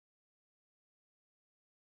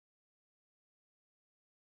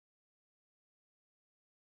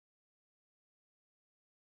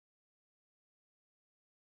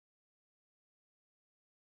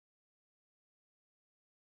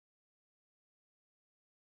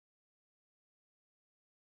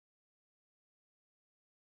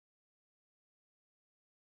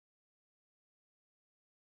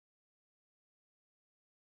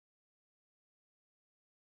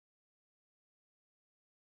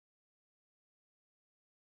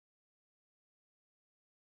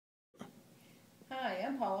Hi,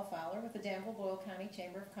 I'm Paula Fowler with the Danville Boyle County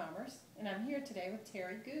Chamber of Commerce, and I'm here today with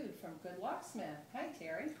Terry Goode from Goode Locksmith. Hi,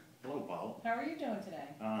 Terry. Hello, Paula. How are you doing today?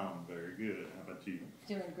 I'm very good. How about you?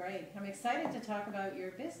 Doing great. I'm excited to talk about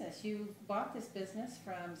your business. You bought this business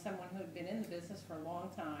from someone who had been in the business for a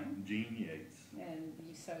long time. Gene Yates. And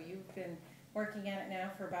so you've been working at it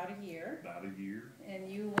now for about a year. About a year. And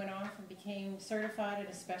you went off and became certified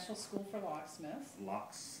at a special school for locksmiths.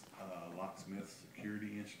 Locksmith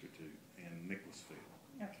Security Institute in Nicholasville.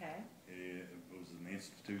 Okay. It was an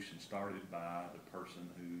institution started by the person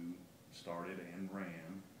who started and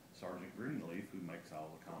ran Sergeant Greenleaf, who makes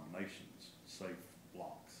all the combinations, safe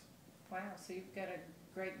locks. Wow, so you've got a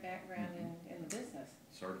great background in the business.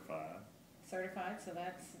 Certified. Certified, so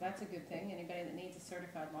that's a good thing. Anybody that needs a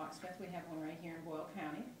certified locksmith, we have one right here in Boyle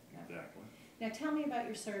County. Exactly. Now tell me about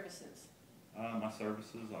your services. My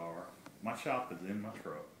services are, my shop is in my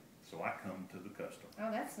truck, so I come to the customer.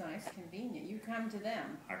 Oh, that's nice, convenient. You come to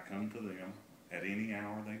them. I come to them at any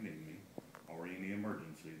hour they need me, or any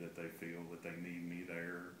emergency that they feel that they need me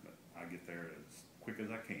there. I get there as quick as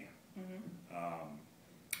I can.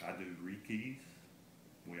 I do rekeys.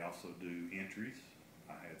 We also do entries.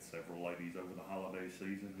 I had several ladies over the holiday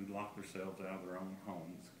season who locked themselves out of their own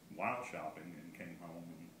homes while shopping and came home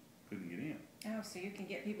and couldn't get in. Oh, so you can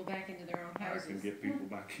get people back into their own houses. I can get people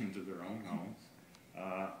back into their own homes.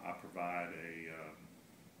 I provide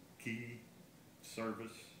a key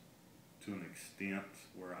service to an extent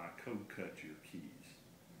where I code cut your keys.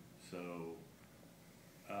 So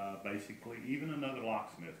basically, even another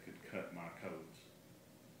locksmith could cut my codes,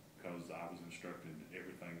 because I was instructed that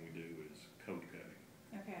everything we do is code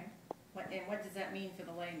cutting. Okay. And what does that mean for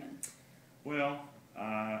the layman? Well,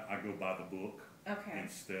 I go by the book. Okay.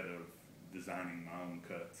 Instead of designing my own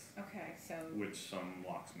cuts. Okay, so. Which some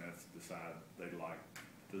locksmiths decide they like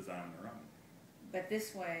to design their own. But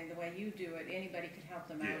this way, the way you do it, anybody could help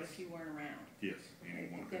them out if you weren't around. Yes,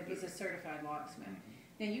 anyone could. That was a certified locksmith.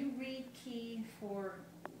 Now you rekey for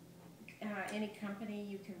any company.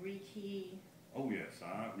 You can rekey. Oh yes,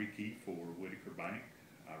 I rekey for Whitaker Bank.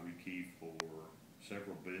 I rekey for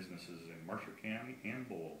several businesses in Mercer County and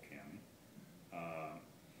Boyle County.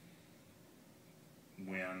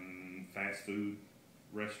 When fast food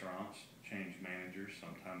restaurants change managers,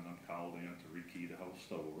 sometimes I'm called in to rekey the whole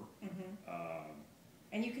store.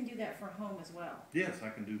 And you can do that for home as well? Yes, I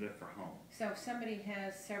can do that for home. So if somebody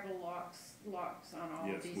has several locks on all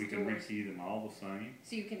of these doors. Yes, we can rekey them all the same.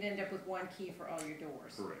 So you can end up with one key for all your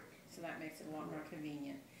doors? Correct. So that makes it a lot more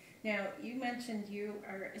convenient. Now, you mentioned you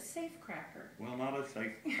are a safe cracker. Well, not a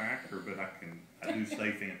safe cracker, but I do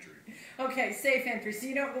safe entry. Okay, safe entry. So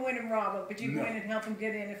you don't go in and rob them, but you go in and help them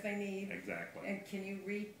get in if they need. Exactly. And can you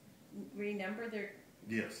renumber their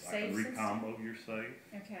Yes, I can recombo your safe.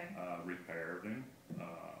 Okay. Repair them.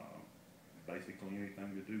 Basically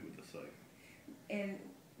anything to do with the safe. And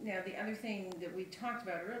now the other thing that we talked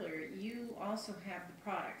about earlier, you also have the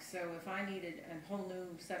product. So if I needed a whole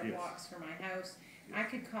new set of locks for my house, I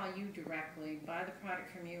could call you directly, buy the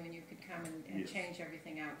product from you, and you could come and change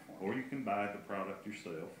everything out for me. Or you can buy the product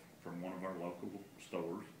yourself from one of our local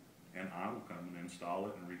stores, and I will come and install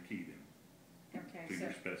it and rekey them to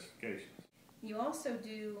your specifications. You also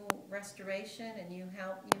do restoration, and you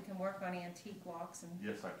can work on antique locks. And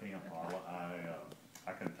yes, I can, Paula.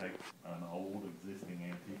 I can take an old existing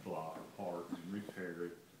antique lock apart and repair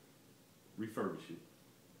it, refurbish it,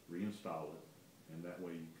 reinstall it, and that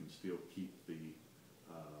way you can still keep the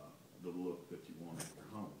look that you want in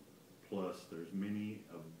your home. Plus, there's many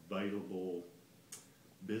available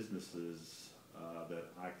businesses that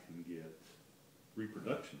I can get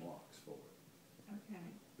reproduction locks for. Okay.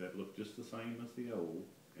 That look just the same as the old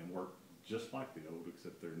and work just like the old,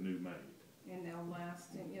 except they're new made. And they'll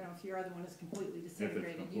last, and if your other one is completely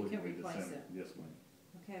disintegrated, you can replace it. Yes, ma'am.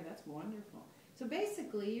 Okay, that's wonderful. So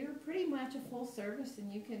basically, you're pretty much a full service,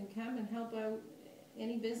 and you can come and help out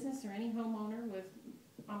any business or any homeowner with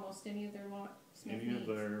almost any of their locksmith needs. Any of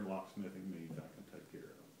their locksmithing needs I can take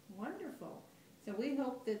care of. Wonderful. So we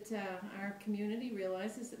hope that our community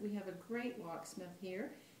realizes that we have a great locksmith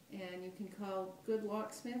here, and you can call Goode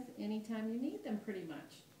Locksmith anytime you need them, pretty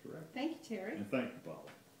much. Correct. Thank you, Terry. And thank you, Paula.